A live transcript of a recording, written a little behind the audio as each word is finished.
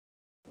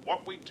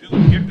What we do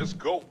here is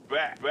go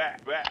back.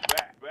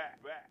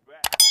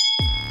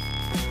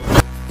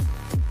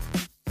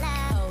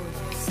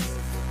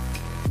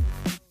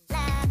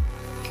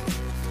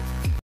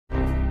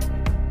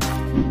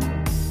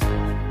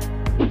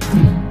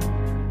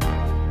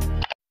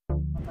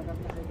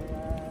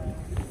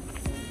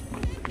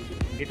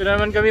 Dito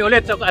naman kami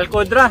ulit sa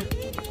Qudra.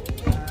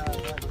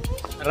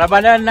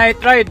 Ramadan Night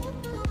Ride.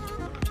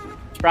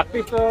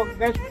 Practice to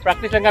guys,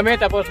 practice lang kami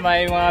tapos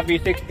may mga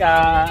basic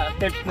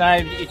tips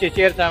na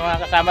i-share sa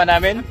mga kasama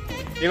namin.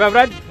 Di ba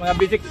Brad? Mga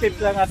basic tips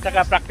lang at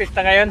saka practice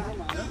na ngayon.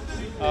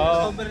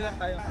 Oh,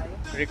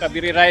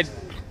 recovery ride.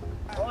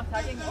 No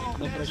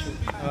pressure.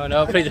 Oh,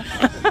 no pressure.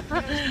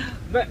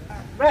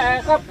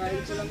 Kap.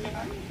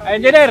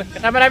 Engineer,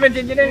 kasama namin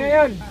si Engineer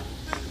ngayon.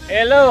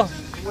 Hello.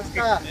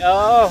 Kumusta?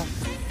 Oo.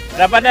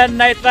 Ramadan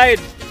Night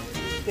Ride.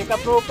 Si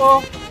Kap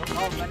Rufo.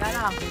 Oh,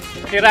 banana.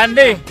 Si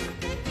Randy.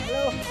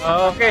 Hello.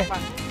 Oh, okay.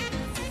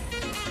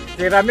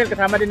 Si Ramil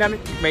kasama din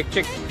namin. Make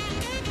check.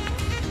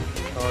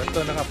 Oh, ito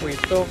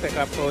nakapuito kay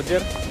Kap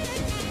Roger.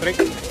 Trick.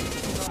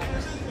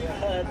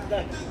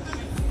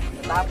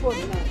 Tapon.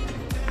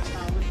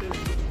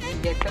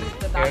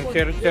 Yung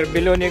Sir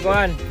Biloni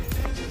Kuhan.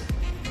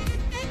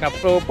 Kap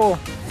Rufo.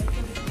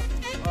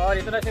 Oh,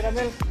 dito na si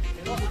Ramil.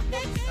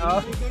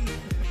 Oh.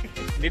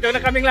 Dito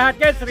na kaming lahat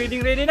guys.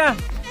 Ready na.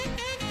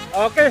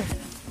 Okay.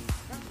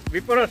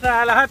 Before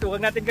sa lahat,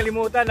 huwag natin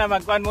kalimutan na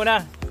magkuhan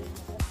muna.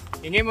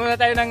 Hingi muna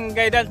tayo ng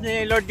guidance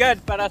ni Lord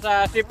God para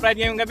sa safe ride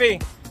ngayong gabi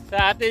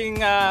sa ating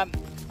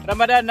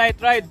Ramadan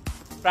Night Ride.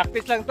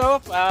 Practice lang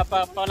to,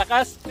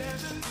 palakas.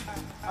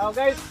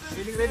 Guys,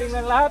 ready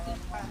ng lahat.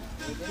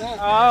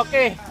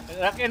 Okay,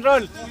 rock and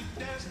roll.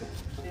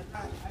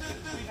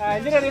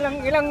 Engineer,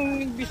 ilang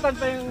distance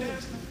pa yung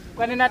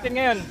kuhanin natin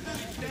ngayon?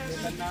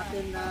 Ilan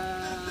natin na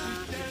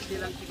 60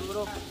 lang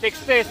siguro.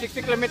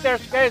 60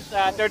 kilometers guys,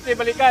 30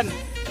 balikan.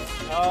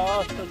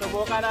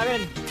 Susubukan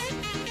namin.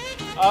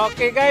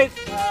 Okay guys,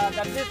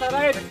 that's it,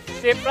 ride.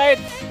 Safe ride.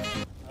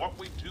 What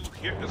we do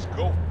here is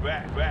go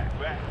back.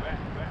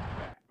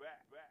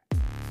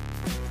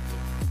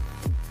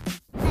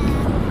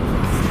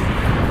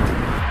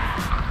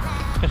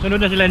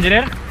 Kasunod na sila,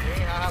 Engineer?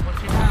 Okay, hahabol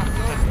sila.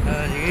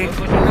 Sige.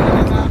 Hahabol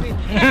sila namin.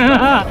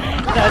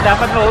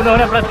 Dapat maunaw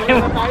na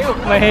plastic.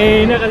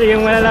 Mahina kasi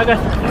yung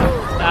malalagas.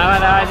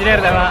 Tama,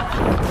 Engineer, tama.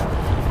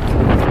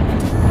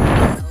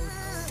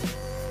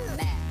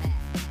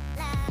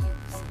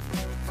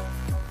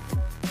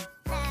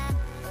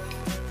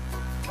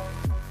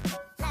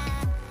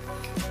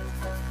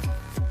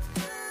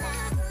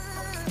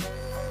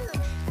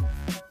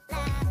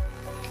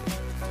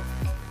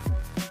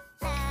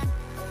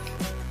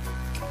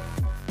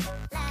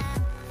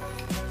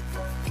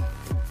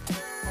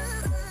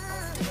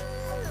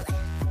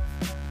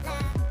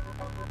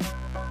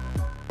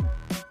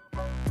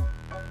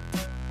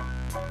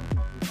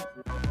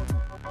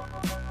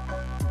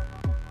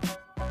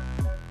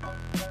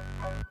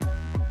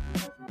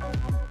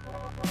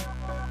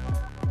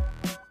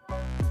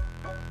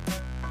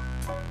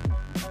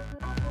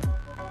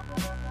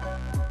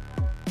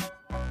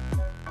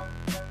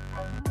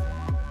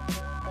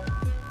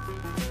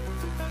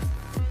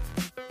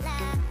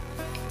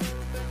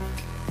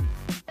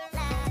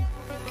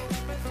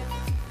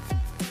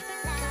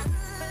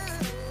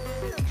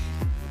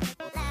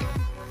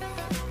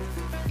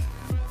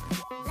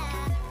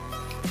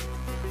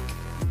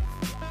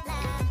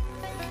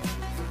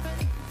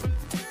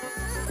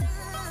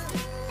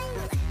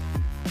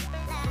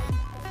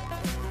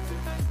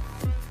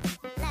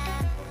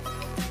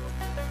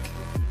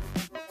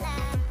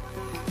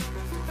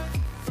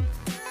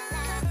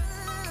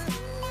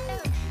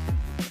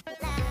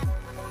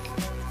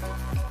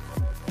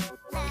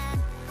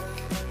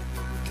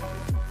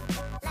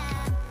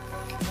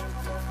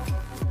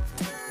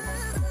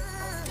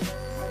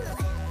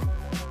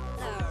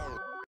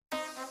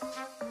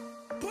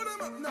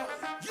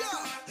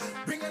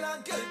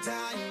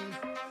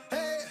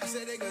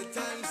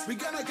 We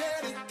gonna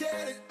get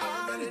it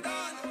on.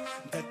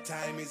 The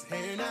time is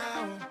here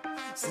now,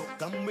 so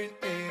come with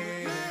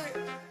me.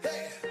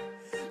 Hey,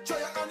 throw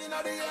your hand in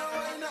the air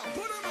right now.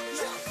 Put 'em up,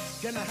 yeah.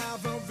 Gonna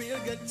have a real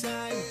good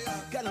time.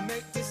 Gotta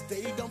make this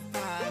day go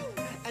fine.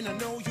 And I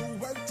know you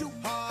work too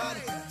hard,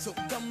 so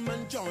come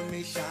and join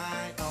me,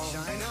 shine on.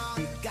 Shine on.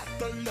 We got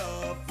the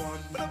love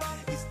one.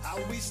 It's how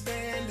we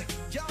stand.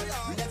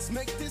 Let's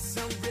make this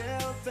a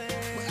real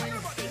thing.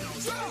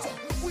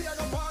 We are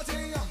gonna party.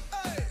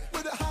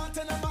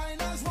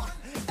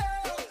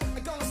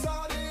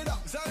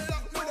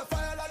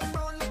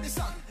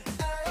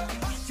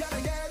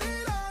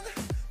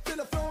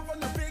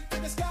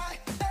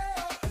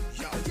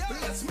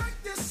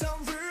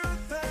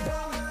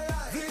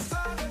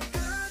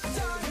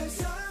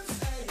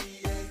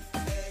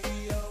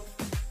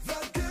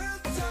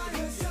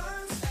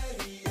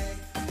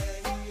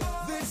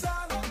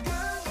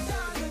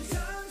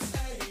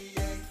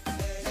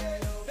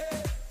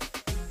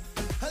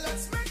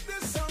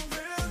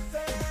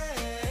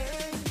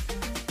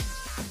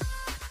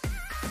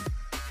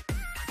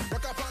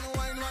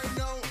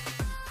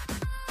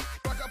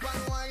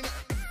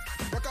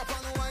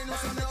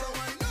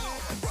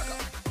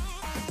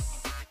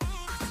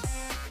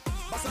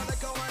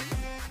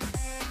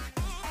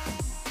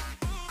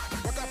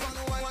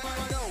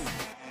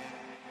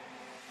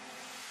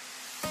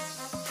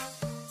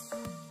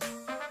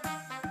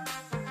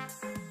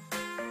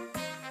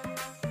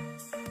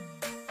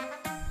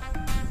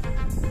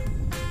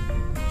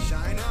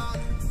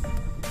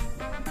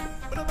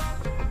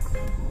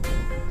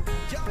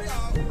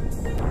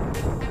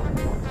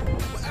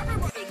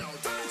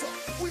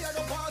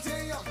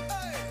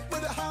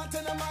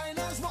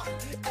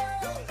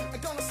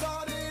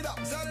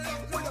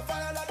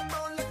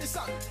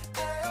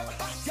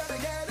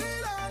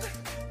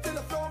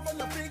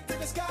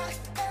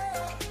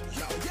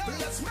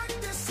 Let's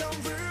make this some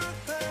real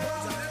thing.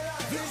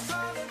 These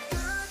are the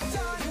good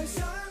times.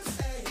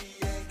 Hey,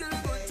 the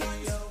good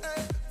times. Hey,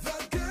 the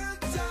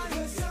good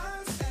times.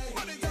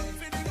 What is up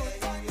for the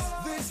good times?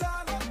 These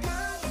are the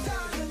good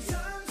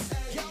times.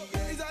 Yo,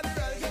 these are the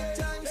real good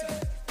times.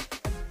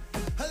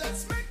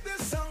 Let's make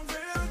this some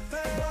real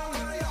thing.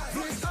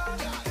 These are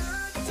the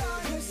good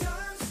times.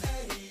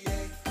 Hey,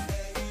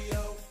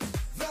 yo,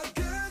 the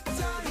good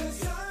times.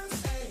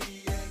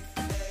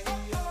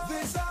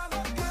 These are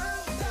the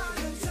good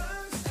times.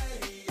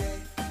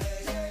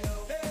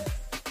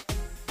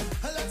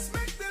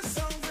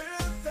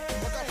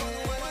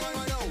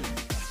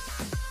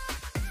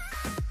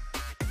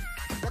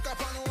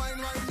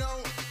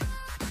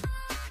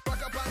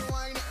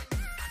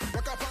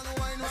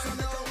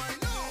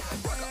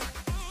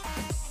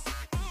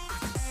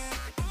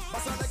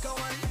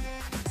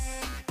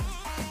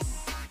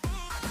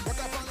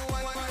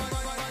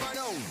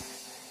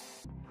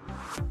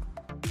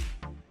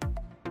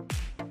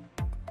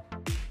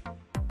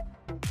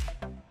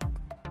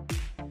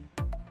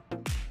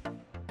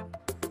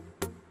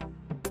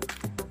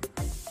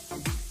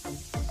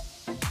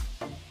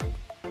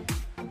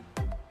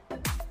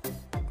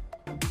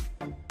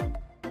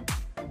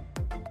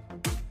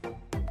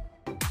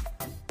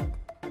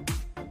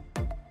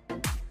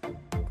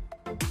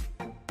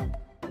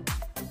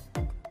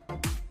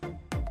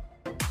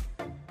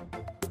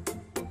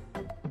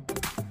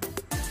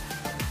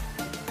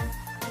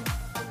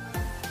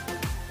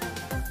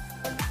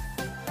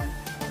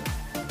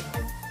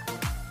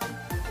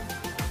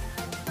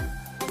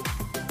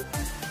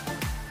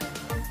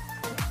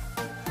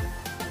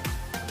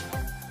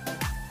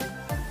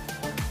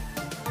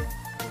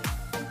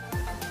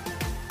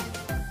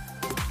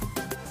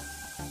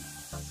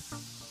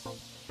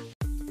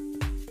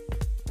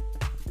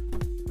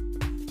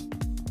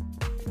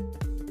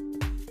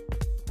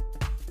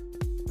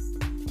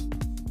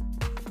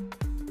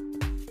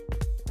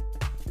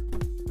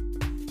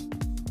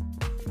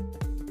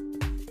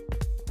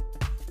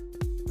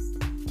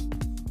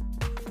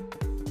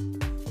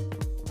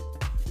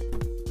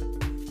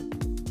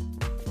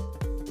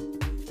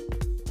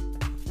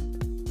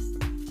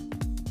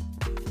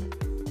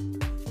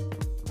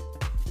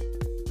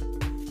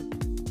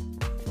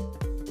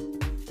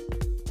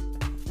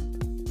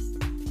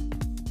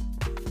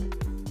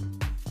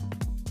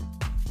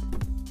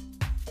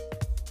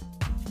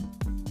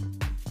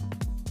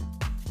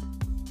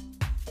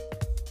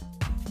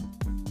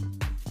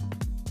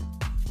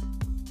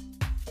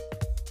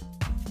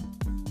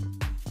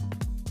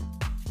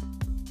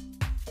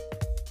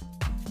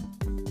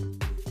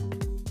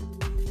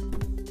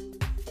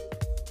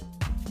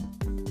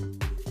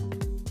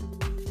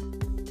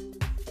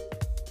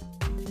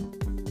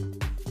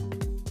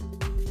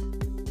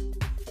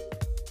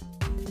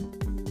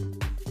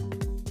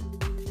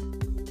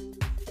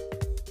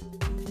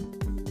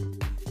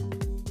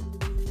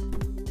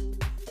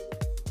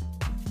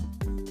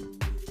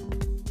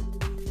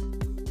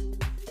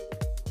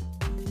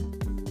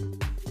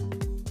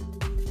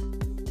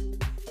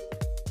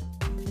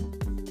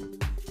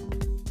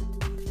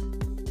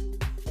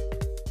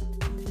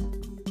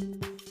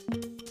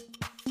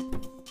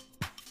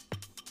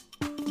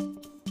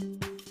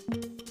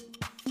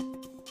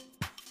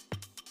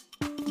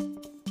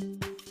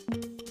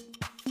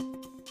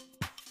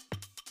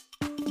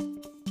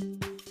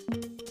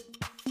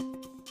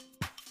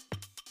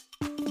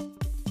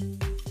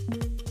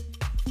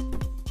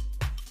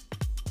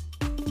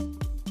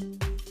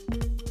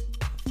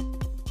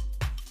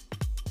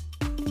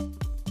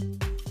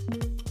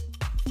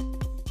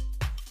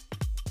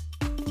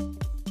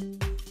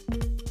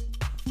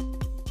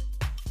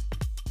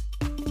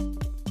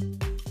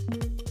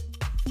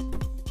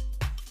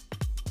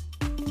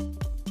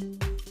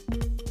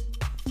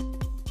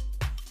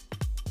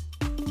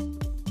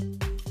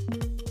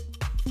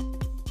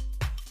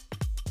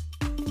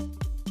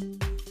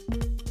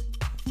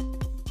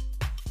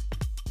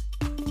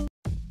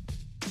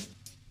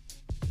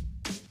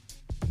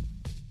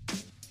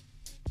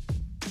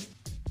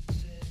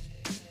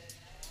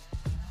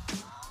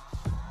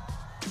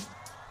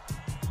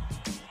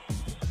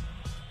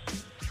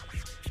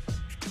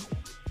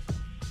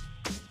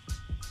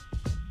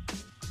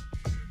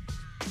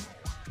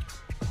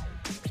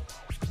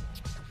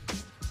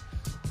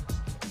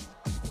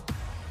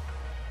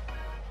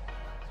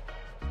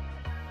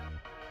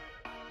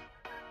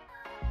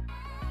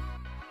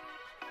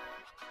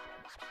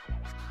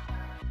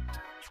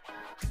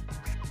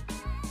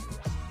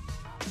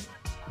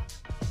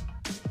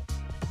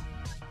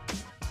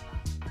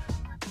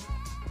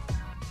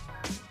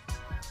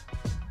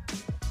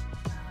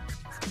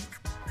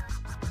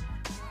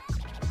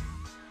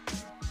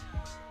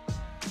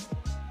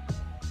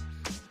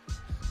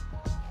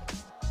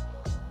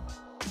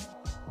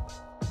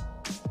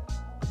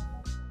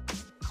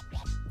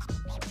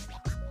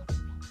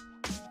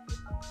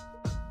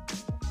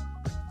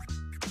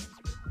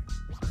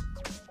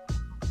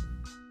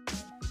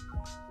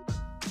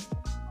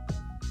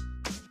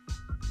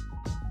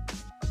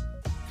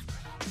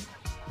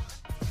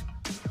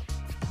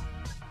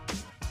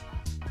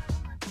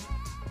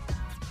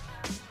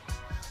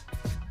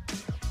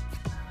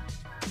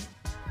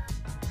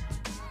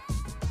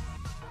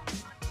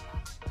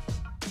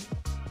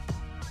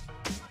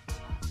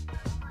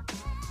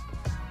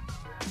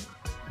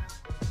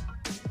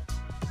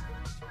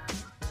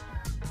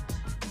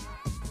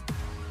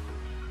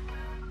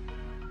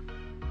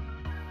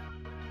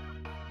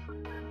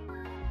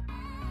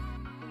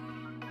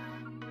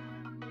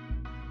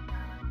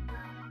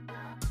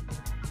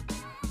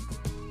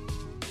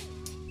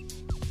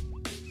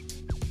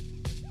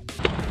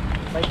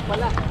 Bike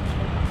pala.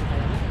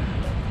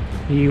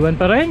 Iwan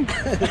pa rin.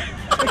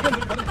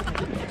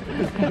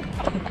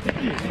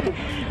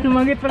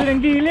 Numangit pa rin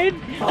ang gilid.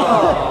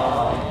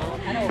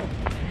 Ano?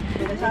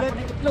 Pinasapon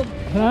ng itlog.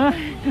 Ha?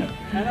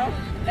 Ano?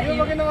 Ano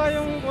ba ginawa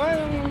yung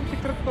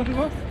secret phone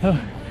mo?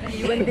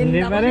 Iwan din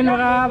Hindi ako pa rin nila.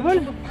 makahabol.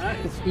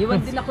 Iwan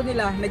din ako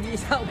nila.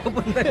 Nag-iisa ako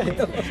papunta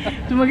dito.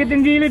 Sumagit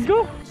yung gilid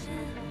ko.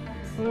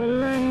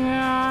 Walang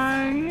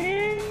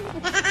hangin.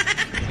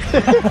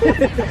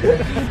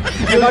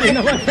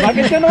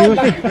 Bakit ka naman?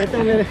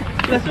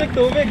 Plastic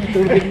tubig.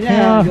 Tubig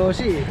niya,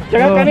 Yoshi.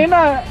 Tsaka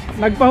kanina,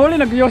 nagpahuli,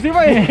 nag-yosi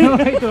pa eh.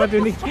 Ito,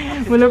 matunig.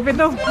 Malupit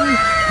to.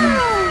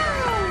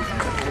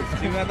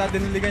 Hindi mo natin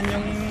niligan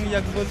yung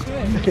yagballs mo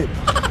eh.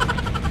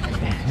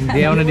 Hindi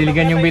ako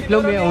nadiligan yung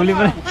bitlog eh. Uli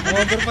pa rin.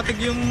 Overpatig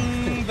yung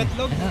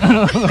betlog.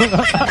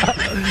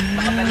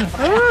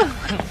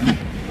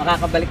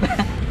 Makakabalik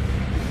pa.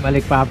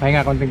 Balik pa,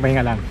 pahinga, konting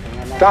pahinga lang.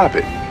 Stop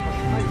it.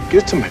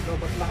 Get to me.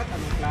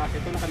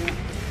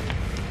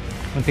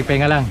 Konting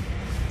pahinga lang.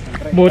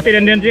 Buti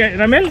nandiyan si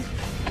Ramil.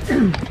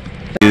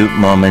 2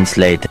 moments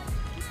later.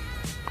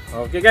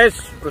 Okay guys,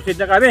 proceed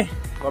na kami.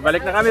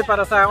 Babalik na kami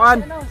para sa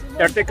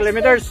 30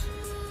 kilometers.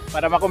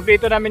 Para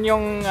makumpleto namin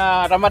yung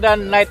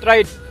Ramadan Night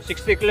Ride,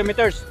 60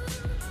 kilometers.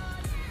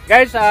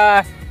 Guys,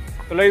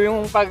 tuloy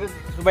yung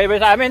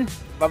pagsubaybay sa amin.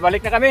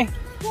 Babalik na kami.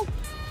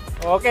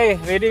 Okay,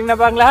 ready na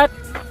ba ang lahat?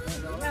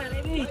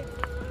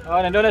 Oh,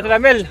 nandun na si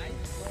Ramil.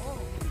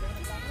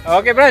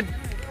 Okay, Brad.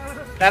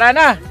 Tara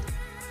na.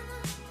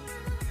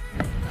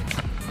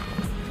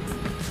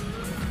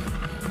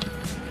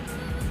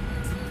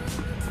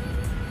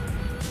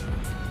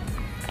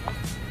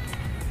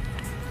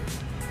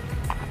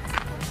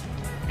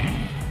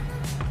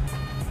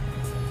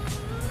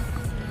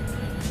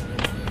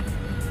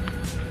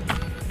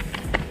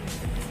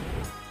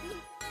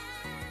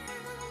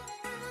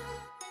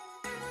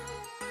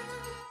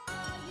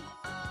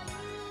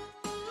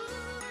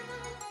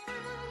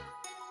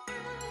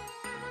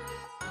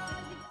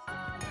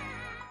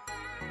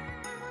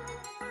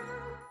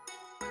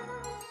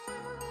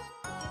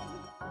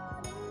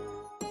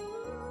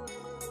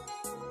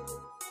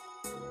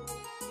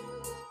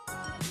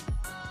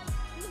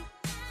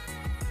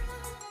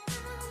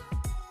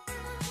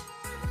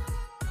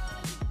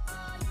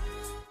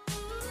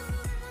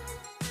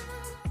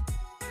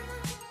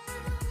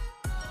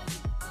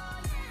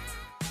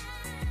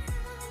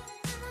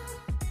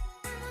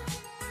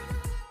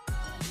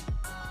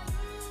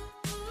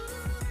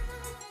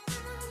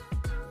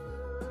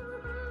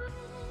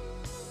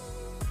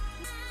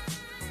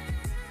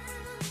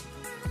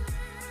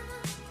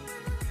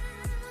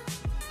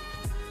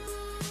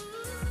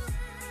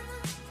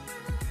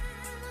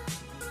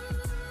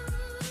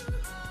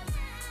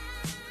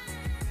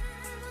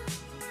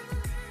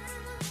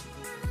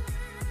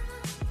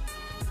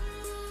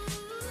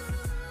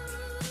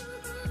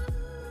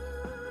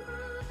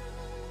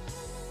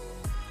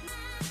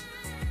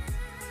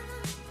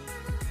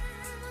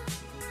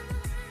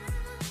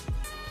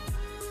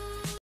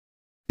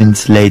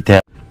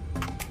 Later.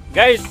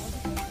 Guys,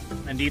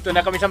 nandito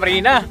na kami sa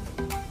Marina.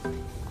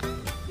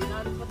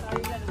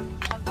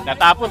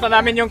 Natapos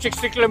na namin yung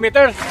 60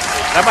 kilometers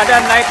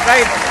Ramadan Night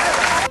Ride.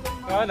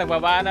 So,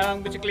 nagbabaan na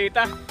ng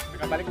bisikleta.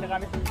 Nakabalik na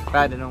kami.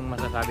 Brad, anong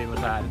masasabi mo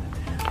sa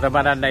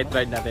Ramadan Night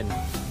Ride natin?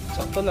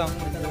 Sakto lang.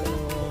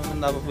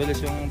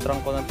 Napabilis yung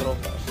trangko ng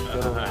tropa.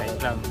 Pero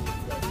Ayos lang.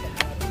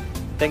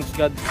 thanks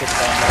God.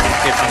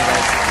 Tip ang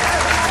guys.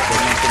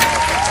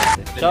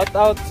 Shout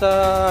out sa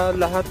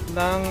lahat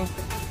ng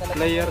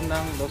player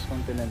ng Lost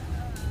Continent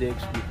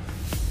DXB.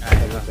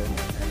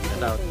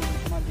 Shout out.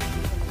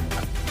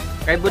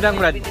 Kay Budang,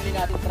 Brad. Pinili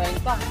natin try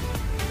pa.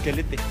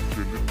 Galit eh.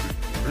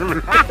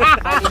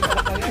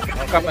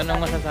 Kap,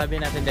 anong masasabi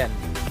natin dyan?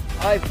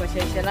 Ay,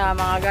 pasensya na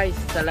mga guys.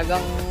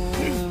 Talagang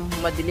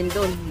madilim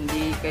doon.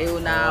 Hindi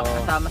kayo na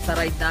kasama sa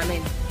ride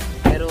namin.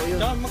 Pero yun,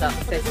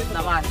 success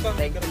naman.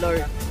 Thank you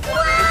Lord.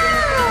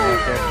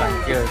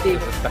 Thank you.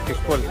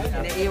 Successful.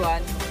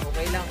 Inaiwan,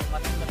 okay lang.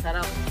 Mas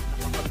masarap.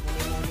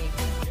 Nakapagmuni-muni.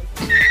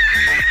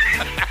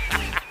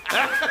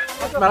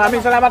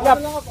 Maraming salamat, Kap.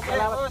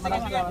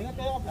 Maraming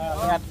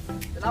salamat.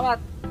 Salamat.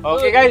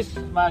 Okay guys,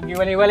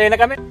 mag-iwalay-walay na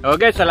kami.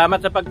 Okay,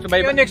 salamat sa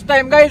pagsubaybay. Next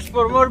time guys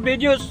for more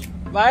videos.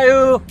 Bye!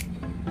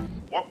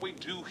 What we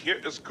do here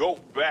is go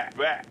back.